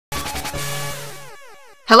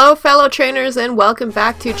Hello fellow trainers and welcome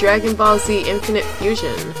back to Dragon Ball Z Infinite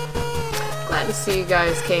Fusion. Glad to see you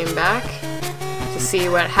guys came back to see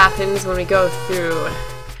what happens when we go through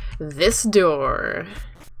this door.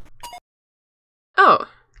 Oh.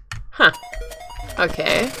 Huh.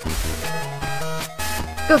 Okay.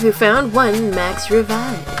 Goku found one max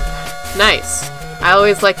revive. Nice. I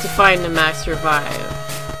always like to find a max revive.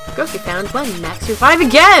 Goku found one max revive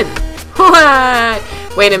again! What?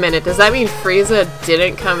 Wait a minute, does that mean Frieza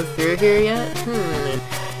didn't come through here yet?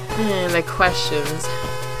 The questions.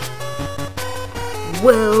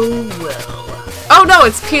 Well. Oh no,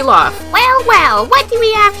 it's Pilaf! Well, what do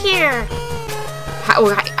we have here?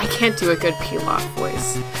 I can't do a good Pilaf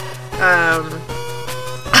voice.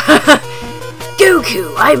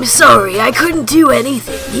 Goku, I'm sorry, I couldn't do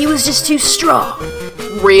anything. He was just too strong.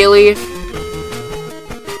 Really?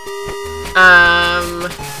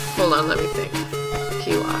 Hold on, let me think.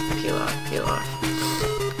 Pilaf.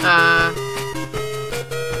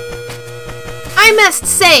 I must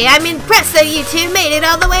say, I'm impressed that you two made it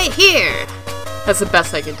all the way here. That's the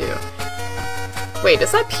best I could do. Wait,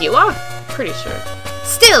 is that Pilaf? Pretty sure.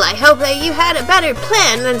 Still, I hope that you had a better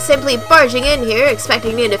plan than simply barging in here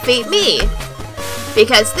expecting to defeat me.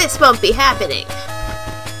 Because this won't be happening.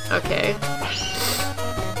 Okay.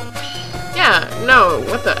 Yeah, no,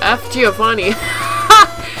 what the F? Giovanni.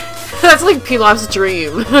 That's like Pilaf's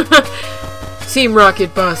dream. Team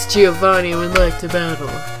Rocket Boss Giovanni would like to battle.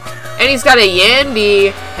 And he's got a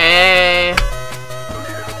Yandy. Hey.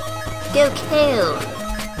 Go kill.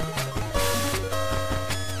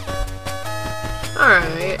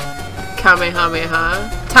 Alright. Kamehameha.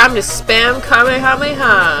 Time to spam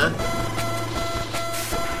Kamehameha.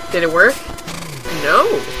 Did it work? No.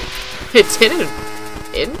 It didn't.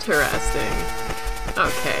 Interesting.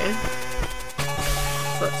 Okay.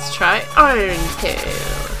 Let's try Iron Tail.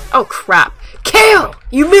 Oh crap. Kale!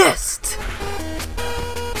 You missed!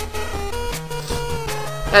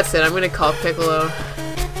 That's it, I'm gonna call Piccolo.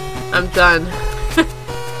 I'm done.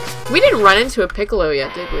 We didn't run into a Piccolo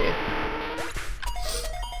yet, did we?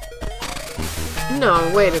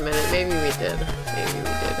 No, wait a minute. Maybe we did.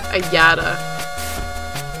 A Yada.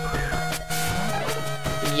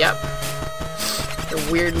 Yep.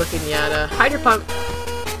 A weird looking Yada. Hydro Pump.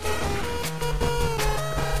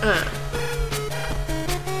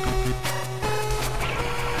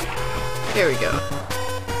 There we go.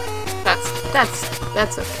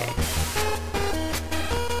 That's okay.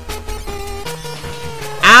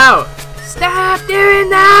 Ow! Stop doing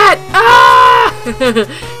that! Ah!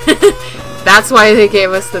 That's why they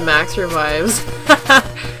gave us the max revives.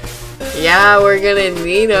 Yeah, we're gonna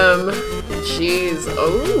need them. Jeez.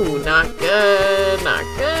 Oh, not good. Not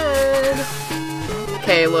good.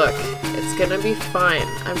 Okay, look. It's gonna be fine.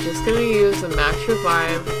 I'm just gonna use a max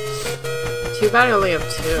revive. Too bad I only have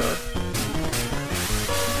 2.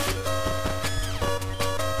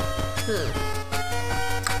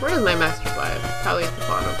 Where is my max revive? Probably at the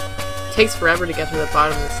bottom. It takes forever to get to the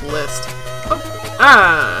bottom of this list. Oh!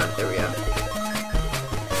 Ah! There we go.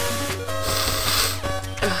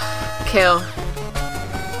 Kale.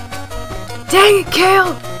 Dang it,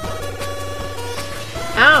 Kale!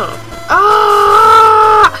 Ow.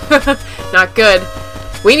 Ah! Not good.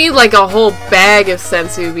 We need like a whole bag of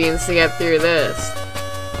sensu beans to get through this.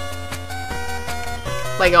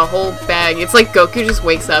 Like a whole bag. It's like Goku just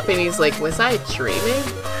wakes up and he's like, was I dreaming?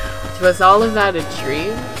 Was all of that a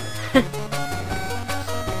dream?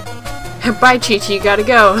 Bye, Chi-Chi, gotta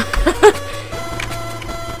go.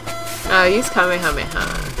 Use Kamehameha.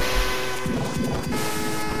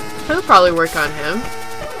 That'll probably work on him.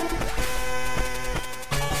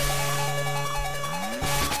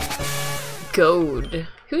 Goad.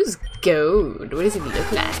 Who's Goad? What does he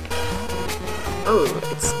look like? Oh,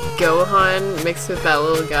 it's Gohan mixed with that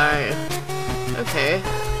little guy. Okay.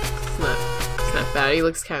 It's not bad. He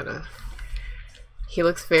looks kinda... He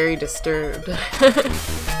looks very disturbed.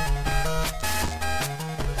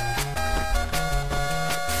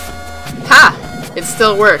 Ha! It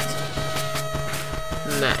still worked.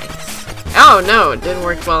 Nice. Oh no, it didn't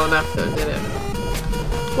work well enough though, did it?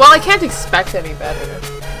 Well, I can't expect any better.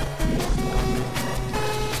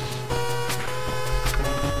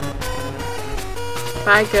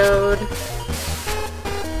 Bye, Goad.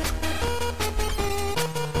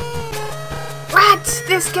 What?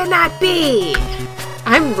 This cannot be!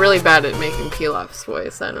 I'm really bad at making Pilaf's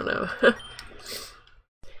voice, I don't know.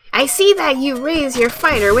 I see that you raise your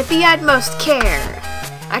fighter with the utmost care.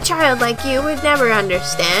 A child like you would never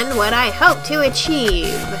understand what I hope to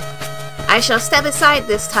achieve. I shall step aside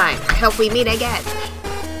this time. I hope we meet again.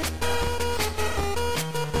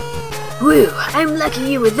 Whew, I'm lucky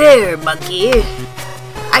you were there, monkey.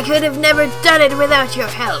 I could have never done it without your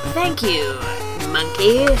help. Thank you,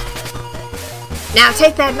 monkey. Now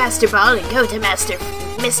take that Master Ball and go to Mr.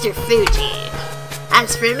 Fuji.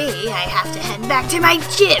 As for me, I have to head back to my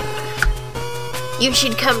gym. You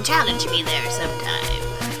should come challenge me there sometime.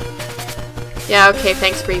 Yeah, okay,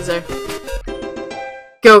 thanks, Frieza.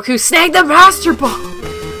 Goku, snag the Master Ball!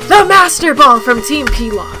 The Master Ball from Team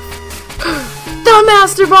Pilaf! The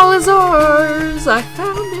Master Ball is ours! I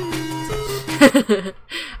found it!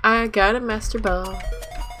 I got a Master Ball.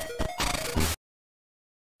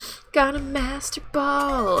 Got a Master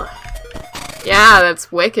Ball! Yeah,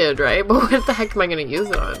 that's wicked, right? But what the heck am I gonna use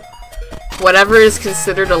it on? Whatever is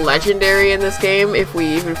considered a legendary in this game, if we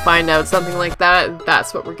even find out something like that,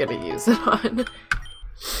 that's what we're gonna use it on.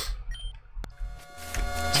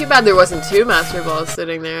 Too bad there wasn't 2 Master Balls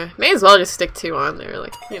sitting there. May as well just stick 2 on there,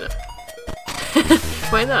 like, you know.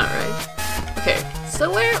 Why not, right? Okay, so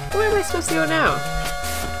where am I supposed to go now?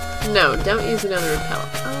 No, don't use another repel.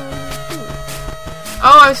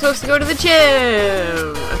 Oh, I'm supposed to go to the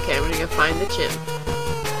gym! Okay, I'm gonna go find the gym.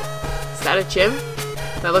 Is that a gym?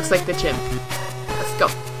 That looks like the gym. Let's go.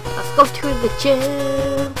 Let's go to the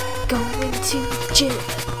gym. Going to the gym.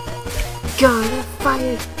 Gonna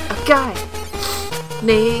fight a guy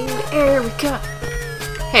named Erica.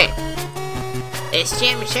 Hey. This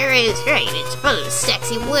gym sure is great. It's full of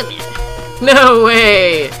sexy women. No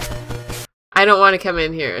way! I don't want to come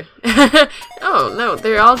in here. Oh, no,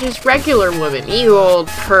 they're all just regular women. You old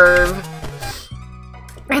perv.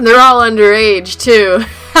 And they're all underage, too.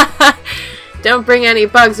 Don't bring any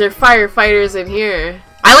bugs or firefighters in here.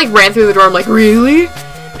 I, like, ran through the door. I'm like, really?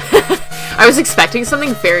 I was expecting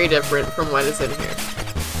something very different from what is in here.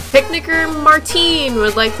 Picnicker Martine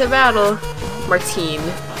would like to battle. Martine.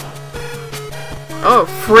 Oh,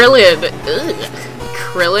 Krillin. Ugh.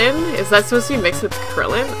 Krillin? Is that supposed to be mixed with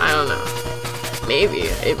Krillin? I don't know. Maybe.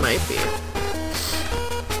 It might be.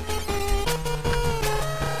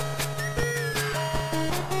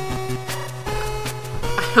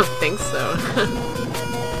 I don't think so.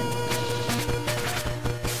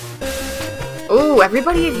 Oh,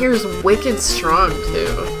 everybody in here is wicked strong,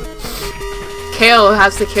 too. Kale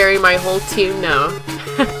has to carry my whole team now.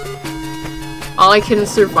 All I can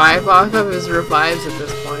survive off of is revives at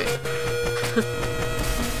this point.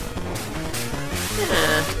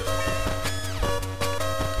 Yeah.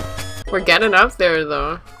 We're getting up there,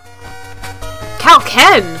 though. Cal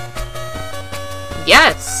Ken!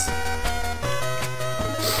 Yes!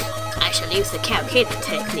 I shall use the Cal Ken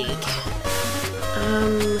technique.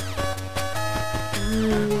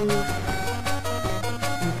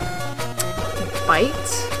 Bite?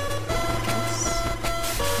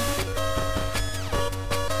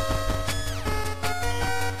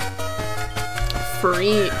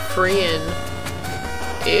 Freeing.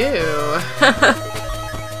 Ew.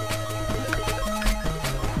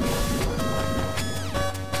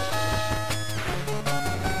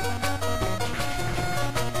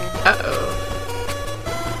 Uh-oh.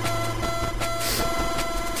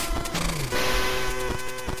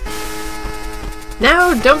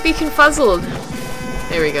 No, don't be confuzzled.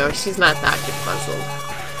 There we go. She's not that confuzzled.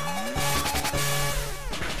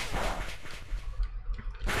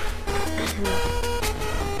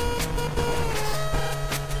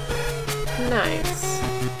 Nice.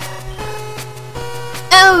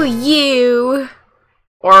 Oh, you!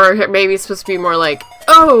 Or maybe it's supposed to be more like,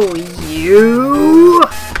 oh, you!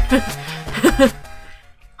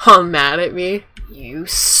 All mad at me. You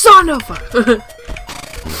son of a...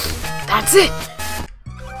 That's it!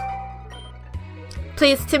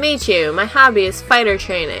 Pleased to meet you. My hobby is fighter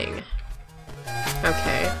training.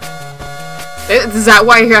 Okay. Is that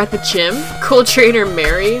why you're at the gym? Cool trainer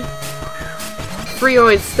Mary?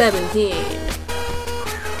 Freoid 17.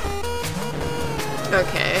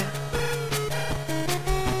 Okay.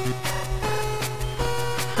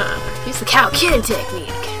 Huh. Use the Cal Ken technique.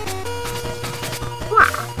 Wow.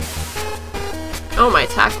 Oh, my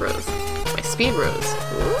attack rose. My speed rose.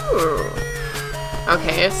 Ooh.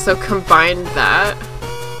 Okay, so combine that.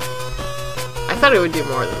 I thought it would do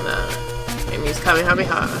more than that. And use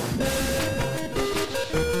Kamehameha.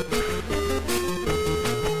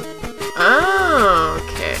 Oh,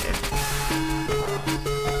 okay.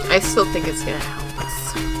 I still think it's gonna help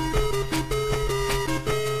us.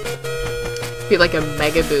 Be like a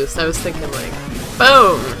mega boost. I was thinking like,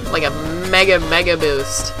 boom! Like a mega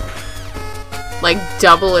boost. Like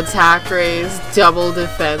double attack raise, double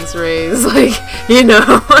defense raise, like, you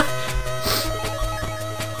know.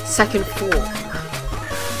 Second form.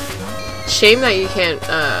 Shame that you can't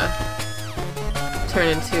turn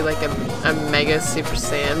into like a mega Super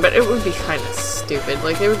Saiyan, but it would be kind of stupid. stupid.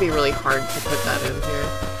 Like, it would be really hard to put that in here.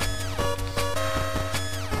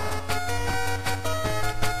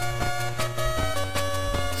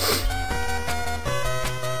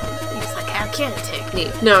 Use the cow-can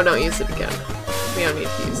technique. No, don't use it again. We don't need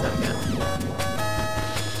to use that again.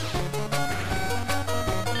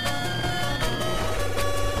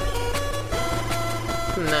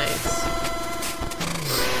 Nice.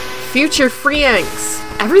 Future Frianks!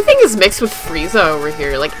 Everything is mixed with Frieza over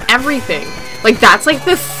here. Like, everything. Like, that's like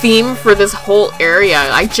the theme for this whole area.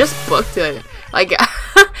 I just booked it. Like,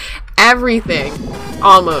 everything,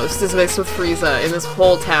 almost, is mixed with Frieza in this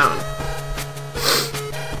whole town.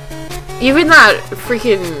 Even that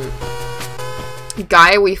freaking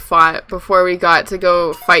guy we fought before we got to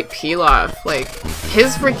go fight Pilaf, like,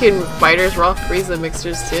 his freaking fighters were all Frieza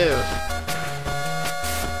mixtures too.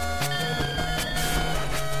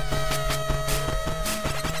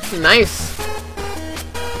 Nice.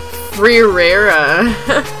 Friera.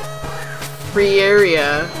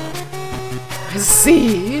 Frieria.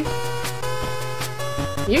 See?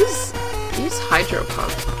 Use Hydro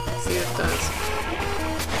Pump. See what it does.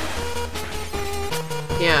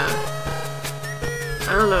 Yeah.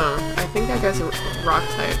 I don't know. I think that guy's a rock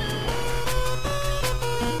type.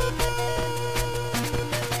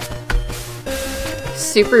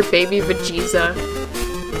 Super Baby Vegeta.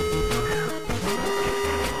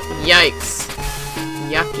 Yikes.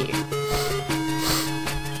 Yucky.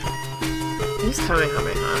 Use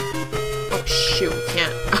Kamehameha. Oh shoot,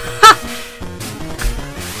 can't.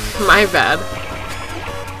 My bad.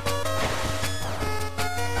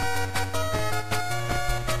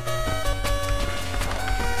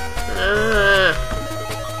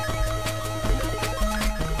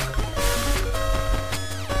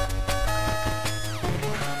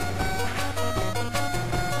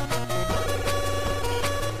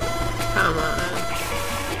 Come on.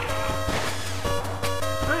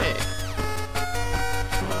 Right.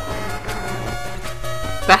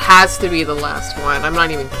 That has to be the last one. I'm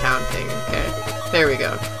not even counting, okay? There we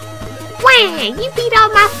go. Wah! You beat all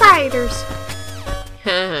my fighters!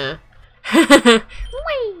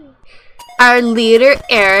 Our leader,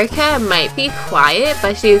 Erica, might be quiet,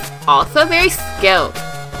 but she's also very skilled.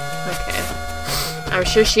 Okay. I'm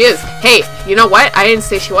sure she is. Hey, you know what? I didn't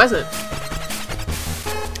say she wasn't.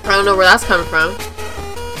 I don't know where that's coming from.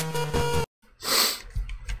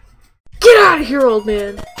 Get out of here, old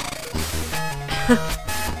man!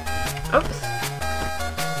 Oops.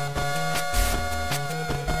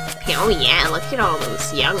 Oh yeah, look at all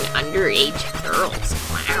those young underage girls.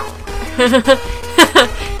 Wow.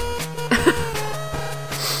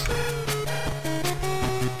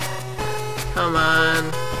 Come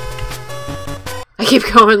on. I keep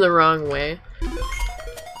going the wrong way.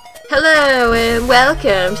 Hello and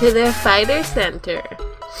welcome to the Fighter Center.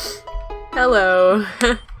 Hello.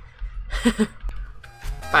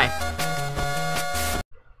 Bye.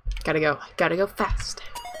 Gotta go fast.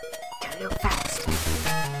 Gotta go fast.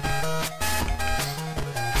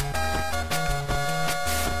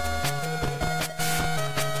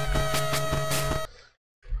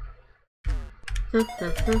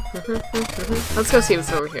 Let's go see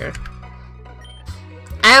what's over here.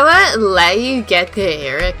 I won't let you get to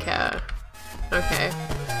Erica. Okay.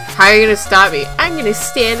 How are you gonna stop me? I'm gonna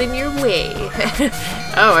stand in your way.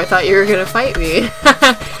 Oh, I thought you were gonna fight me.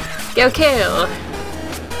 Go kill.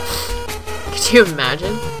 Could you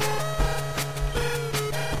imagine?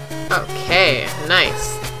 Okay,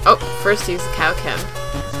 nice. Oh, first use the cow chem.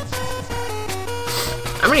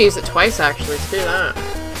 I'm gonna use it twice actually, screw that.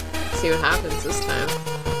 See what happens this time.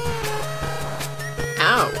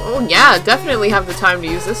 Ow. Oh yeah, definitely have the time to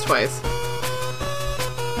use this twice.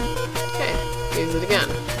 Okay, use it again.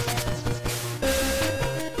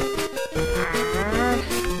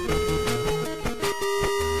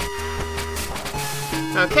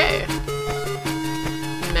 Okay.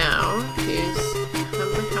 Now, use...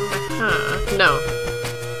 No.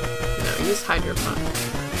 No, use Hydro Pump.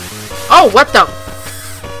 Oh, what the...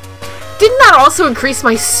 Didn't that also increase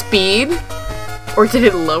my speed? Or did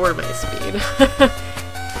it lower my speed?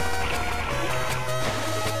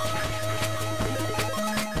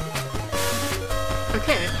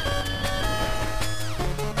 Okay.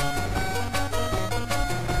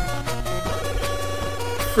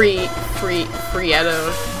 Frito.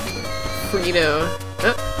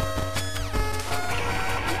 Oh.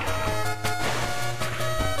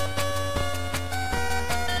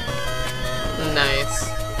 Nice.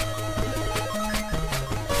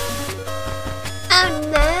 Oh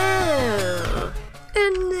no! Oh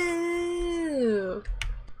no!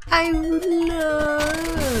 I'm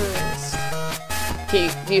lost. Okay,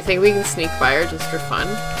 do you think we can sneak by her just for fun?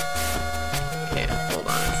 Okay.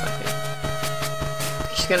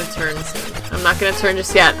 gonna turn soon. I'm not gonna turn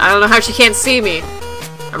just yet. I don't know how she can't see me.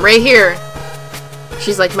 I'm right here.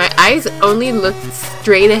 She's like, my eyes only look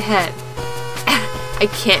straight ahead. I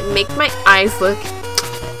can't make my eyes look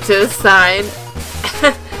to the side.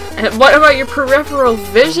 And what about your peripheral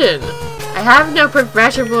vision? I have no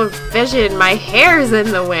peripheral vision. My hair's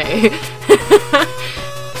in the way.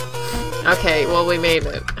 Okay, well, we made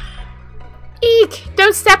it. Eek!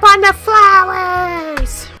 Don't step on the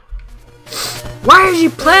flowers! Why did you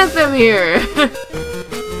plant them here?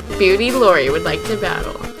 Beauty Lori would like to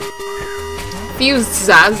battle. Fuse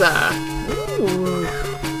Zaza. Ooh.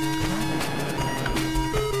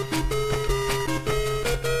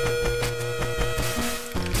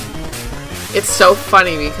 It's so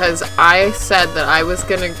funny because I said that I was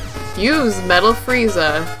gonna use Metal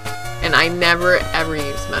Frieza, and I never ever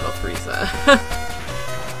used Metal Frieza.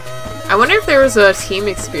 I wonder if there was a team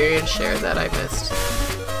experience share that I missed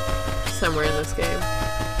somewhere in this game.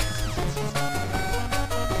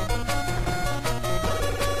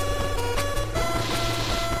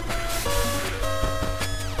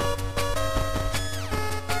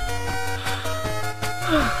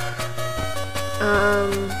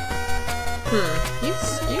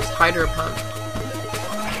 Use Hydro Pump.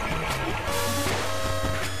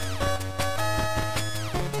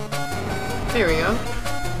 There we go.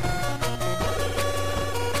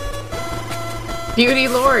 Beauty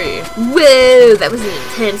Lori. Whoa, that was an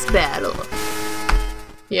intense battle.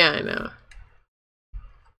 Yeah, I know.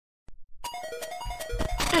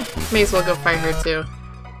 May as well go fight her too.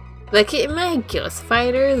 Look at my ghost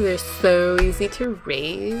fighters, they're so easy to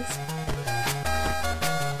raise.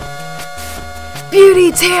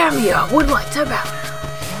 Beauty Tamia would like to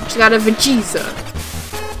battle. She got a Vegeta.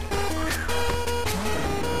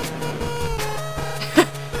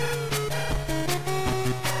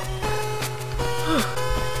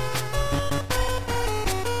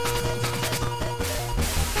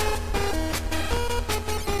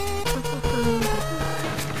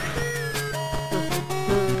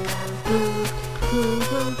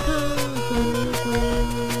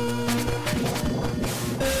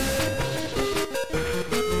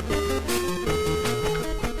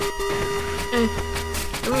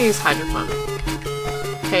 Let me use Hydro Pump.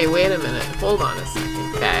 Hey, wait a minute. Hold on a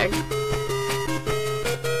second. Bag.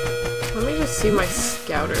 Let me just see my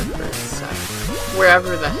scouter for a sec.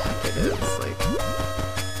 Wherever the heck it is. Like.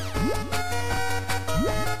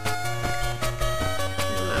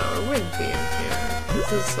 No, it wouldn't be in here. This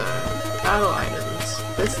is battle items.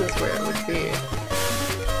 This is where it would be.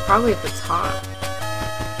 Probably at the top.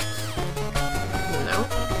 No.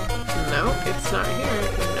 No, it's not here.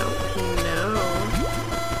 No.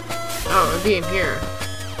 Oh, it would be in here.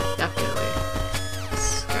 Definitely.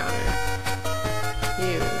 Scouter.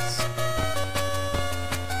 Use.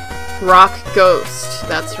 Rock Ghost.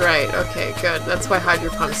 That's right. Okay, good. That's why Hydro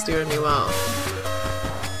Pump's doing me well.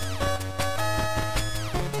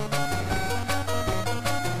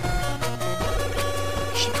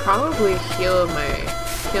 I should probably heal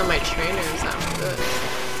my trainers after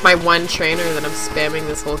this. My one trainer that I'm spamming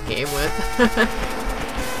this whole game with.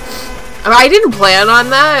 I didn't plan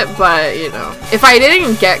on that, but, you know. If I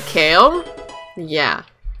didn't get Kale, yeah.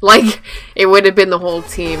 Like, it would have been the whole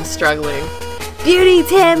team struggling. Beauty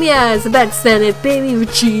Tamia is about to send it, Baby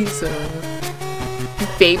Vegeta.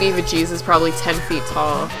 Baby Vegeta is probably 10 feet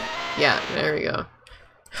tall. Yeah, there we go.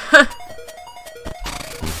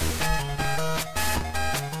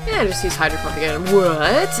 Yeah, just use Hydro Pump again.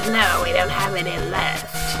 What? No, we don't have any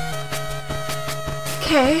left.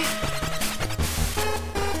 Okay.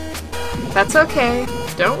 That's okay.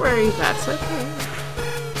 Don't worry, that's okay.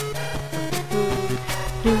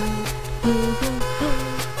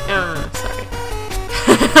 Sorry.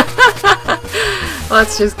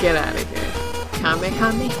 Let's just get out of here.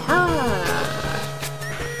 Kamehameha!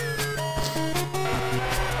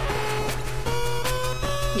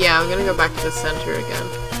 Yeah, I'm gonna go back to the center again.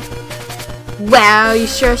 Wow, you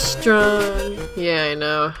sure are strong. Yeah, I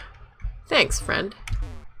know. Thanks, friend.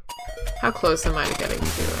 How close am I to getting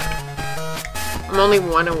to I'm only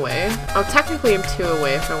 1 away. Oh, technically I'm 2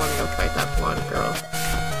 away if I want to go fight that blonde girl.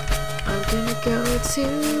 I'm gonna go to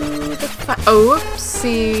the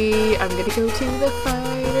oopsie! I'm gonna go to the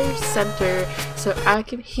fighter center so I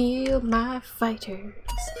can heal my fighters.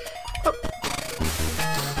 Oh.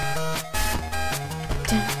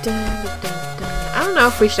 Dun, dun, dun, dun, dun. I don't know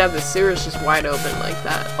if we should have the sewers just wide open like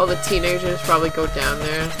that. All the teenagers probably go down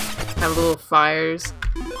there, have little fires.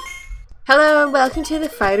 Hello and welcome to the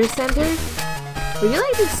fighter center. Would you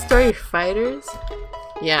like to store your fighters?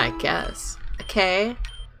 Yeah, I guess. Okay.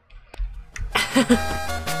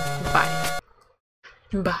 Bye.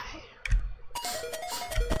 Bye.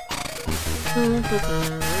 Should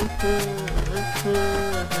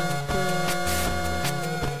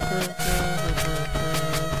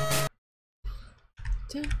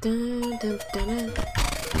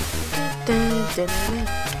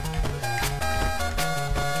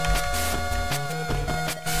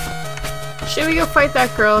we go fight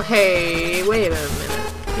that girl? Hey, wait a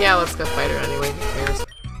minute. Yeah, let's go fight her anyway, who cares?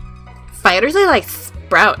 Fighters are like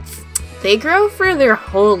sprouts. They grow for their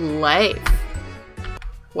whole life.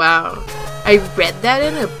 Wow. I read that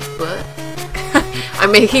in a book.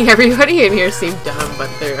 I'm making everybody in here seem dumb, but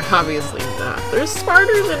they're obviously not. They're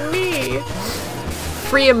smarter than me.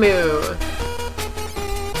 Free-a-moo.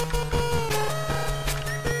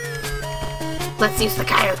 Let's use the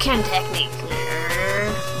Kaioken technique.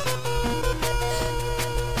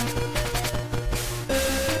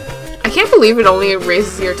 I can't believe it only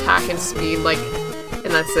raises your attack and speed, like,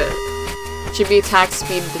 and that's it. It should be attack,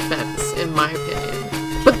 speed, defense, in my opinion.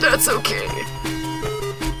 But that's okay.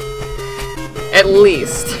 At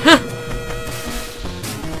least.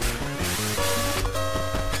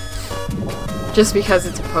 Just because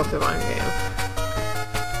it's a Pokemon game.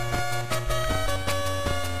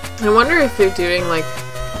 I wonder if they're doing, like,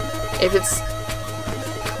 if it's...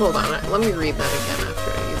 Hold on, let me read that again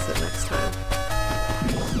after I use it next time.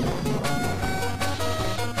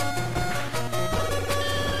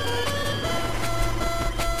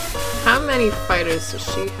 How many fighters does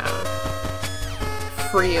she have?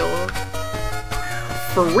 For real?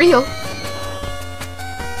 For real?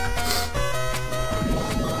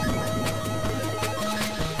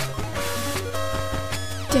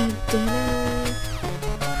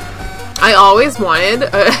 I always wanted,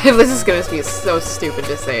 this is gonna be so stupid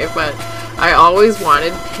to say, but I always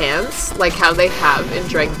wanted pants like how they have in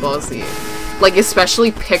Dragon Ball Z. Like,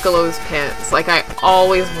 especially Piccolo's pants. Like, I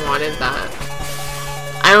always wanted that.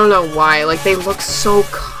 I don't know why, like, they look so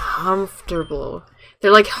comfortable.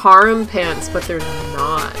 They're like harem pants, but they're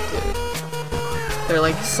not, dude. They're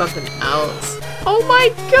like something else. Oh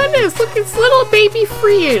my goodness, look, it's little baby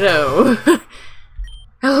Frito!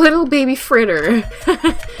 A little baby fritter.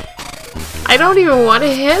 I don't even want to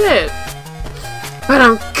hit it! But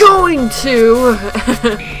I'm going to!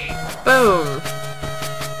 Boom.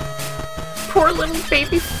 Poor little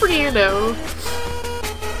baby Frito.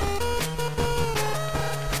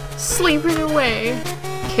 Sleeping away.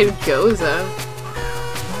 Kid Goza.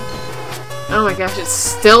 Oh my gosh, it's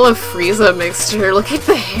still a Frieza mixture. Look at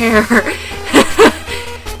the hair.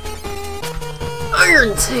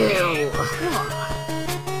 Iron Tail.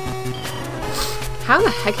 How the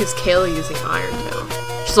heck is Kayla using Iron Tail?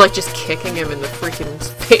 She's like just kicking him in the freaking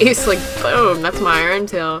face. Like, boom, that's my Iron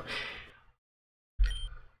Tail.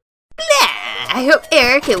 I hope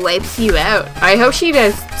Erica wipes you out. I hope she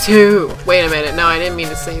does too. Wait a minute, no, I didn't mean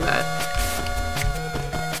to say that.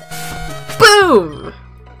 Boom!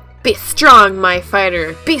 Be strong, my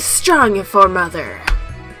fighter. Be strong for mother.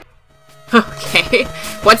 Okay,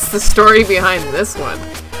 what's the story behind this one?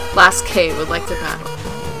 Last K would like to battle.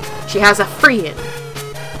 She has a free-in.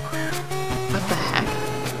 What the heck?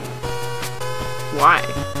 Why?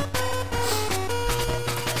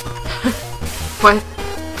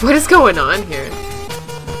 What is going on here?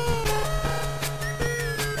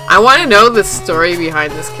 I want to know the story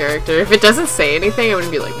behind this character. If it doesn't say anything, I'm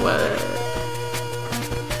gonna be like, what?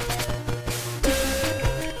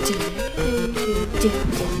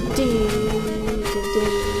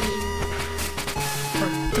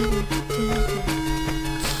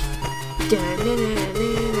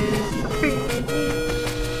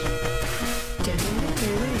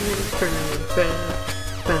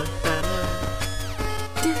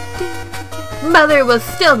 Mother will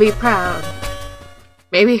still be proud.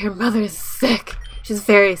 Maybe her mother is sick. She's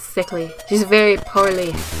very sickly. She's very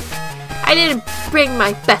poorly. I didn't bring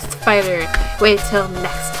my best fighter. Wait till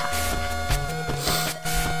next time.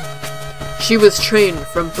 She was trained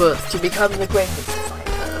from birth to become the greatest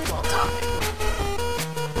fighter of all time.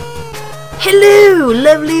 Hello,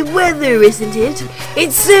 lovely weather, isn't it?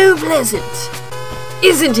 It's so pleasant.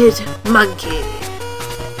 Isn't it, monkey?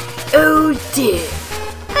 Oh dear.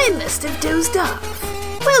 I must have dozed off.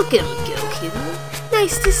 Welcome, Goku.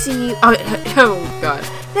 Nice to see you. Oh god.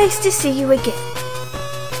 Nice to see you again.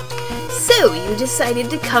 So, you decided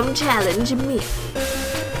to come challenge me.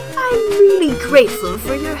 I'm really grateful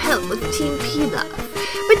for your help with Team Pilaf,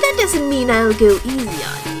 but that doesn't mean I'll go easy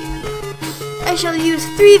on you. I shall use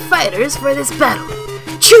 3 fighters for this battle.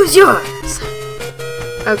 Choose yours!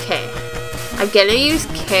 Okay. I'm gonna use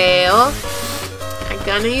Kale. I'm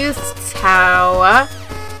gonna use Towa.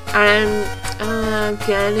 And I'm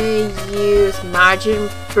gonna use Majin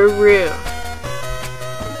Buu.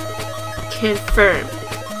 Confirm.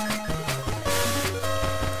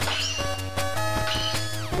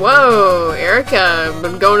 Whoa, Erica, I've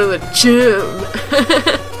been going to the gym.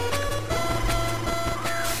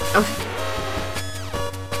 Oh.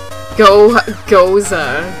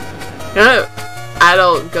 Goza.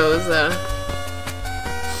 Adult Goza.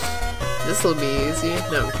 This'll be easy.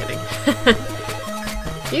 No, I'm kidding.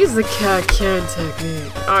 Use the cat-can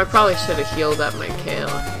technique. Oh, I probably should have healed up my Kale.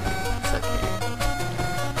 It's okay.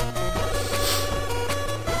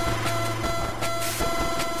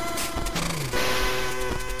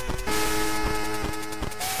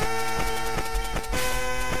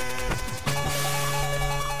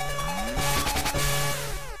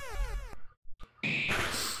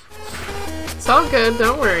 It's all good,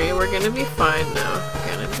 don't worry. We're gonna be fine now.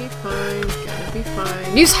 Gonna be fine, gonna be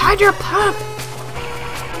fine. Use Hydro Pump!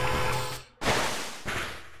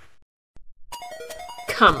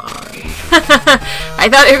 Come on. I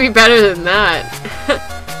thought it'd be better than that.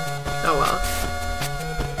 Oh well.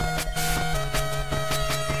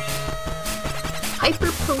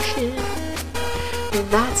 Hyper Potion.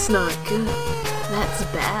 That's not good. That's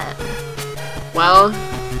bad. Well,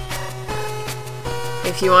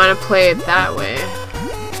 if you want to play it that way.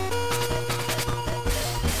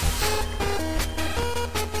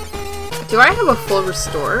 Do I have a full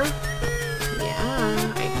restore?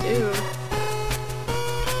 Yeah, I do.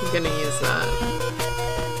 I'm gonna use that.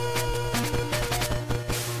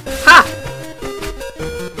 Ha!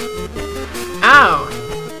 Ow!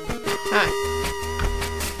 Hi.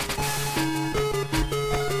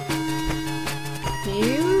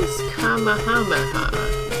 Use Kamehameha.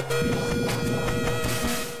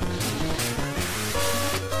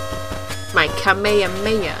 My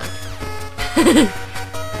Kamehameha.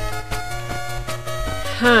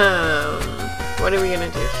 What are we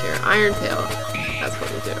gonna do here? Iron Tail. That's what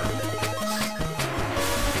we'll do.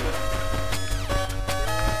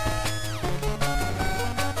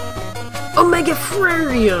 Omega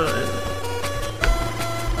Frarion!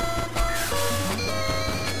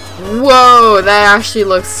 Whoa, that actually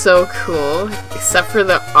looks so cool. Except for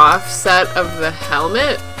the offset of the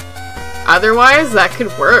helmet. Otherwise, that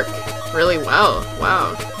could work really well.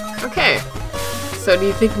 Wow. Okay. So do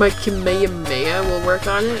you think my Kamehameha will work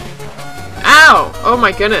on it? Ow! Oh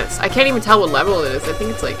my goodness. I can't even tell what level it is. I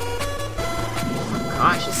think it's like... Oh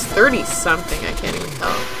gosh, it's 30 something. I can't even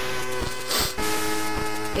tell.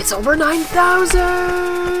 It's over 9,000!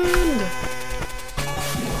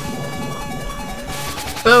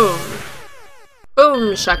 Boom.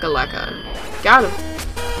 Boom shakalaka. Got him.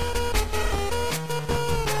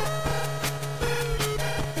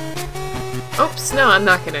 Oops, no, I'm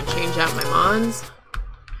not gonna change out my mons.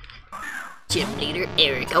 Gym Leader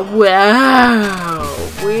Erica. Wow!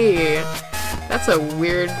 That's a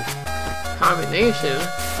weird combination.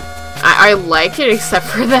 I like it except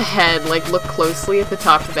for the head. Like, look closely at the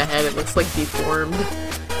top of the head. It looks like deformed.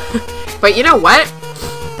 But you know what?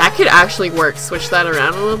 That could actually work. Switch that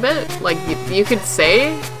around a little bit. Like, you could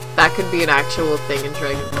say that could be an actual thing in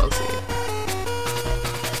Dragonball Z.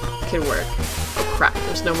 Could work. Oh crap,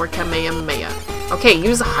 there's no more Kamehameha. Okay,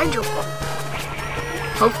 use a Hydro Pump.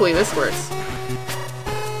 Hopefully this works.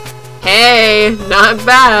 Hey, not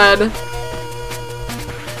bad.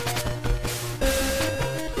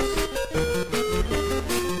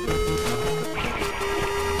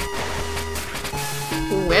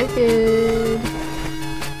 Wicked.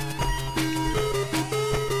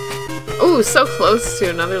 Ooh, so close to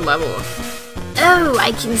another level. Oh,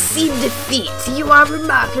 I concede defeat. You are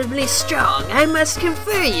remarkably strong. I must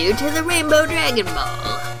confer you to the Rainbow Dragon Ball.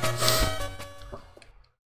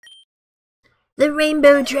 The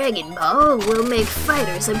Rainbow Dragon Ball will make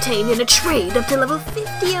fighters obtained in a trade up to level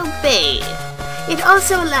 50 obey. It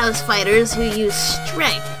also allows fighters who use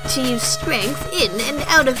strength to use strength in and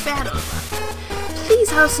out of battle.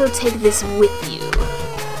 Please also take this with you.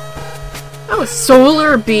 Oh,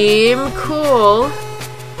 Solar Beam! Cool!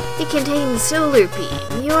 It contains Solar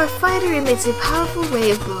Beam. Your fighter emits a powerful ray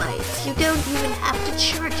of light. You don't even have to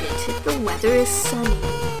charge it if the weather is sunny.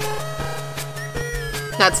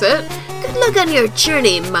 That's it? Good luck on your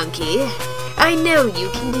journey, monkey. I know you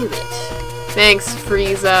can do it. Thanks,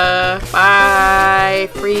 Frieza. Bye,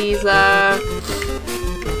 Frieza.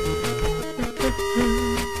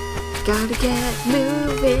 Gotta get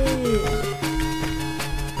moving.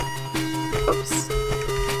 Oops.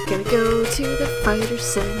 Gonna go to the fighter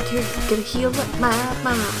center. Gonna heal up my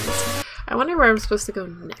mons. I wonder where I'm supposed to go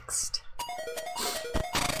next.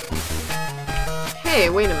 Hey,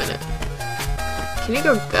 wait a minute. Can you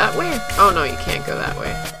go that way? Oh no, you can't go that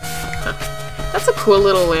way. Huh. That's a cool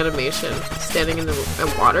little animation. Standing in the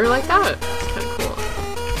water like that. It's kind of cool.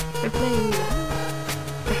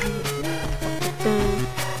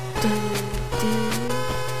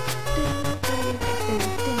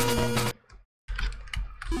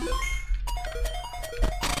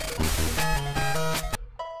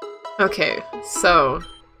 Okay, so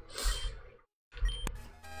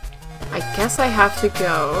I guess I have to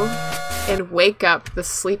go and wake up the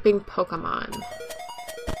sleeping Pokemon.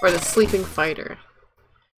 Or the sleeping fighter.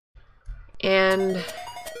 And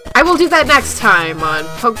I will do that next time on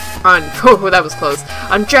oh, that was close.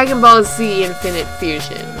 On Dragon Ball Z Infinite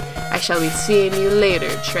Fusion. I shall be seeing you later,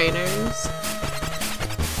 trainers.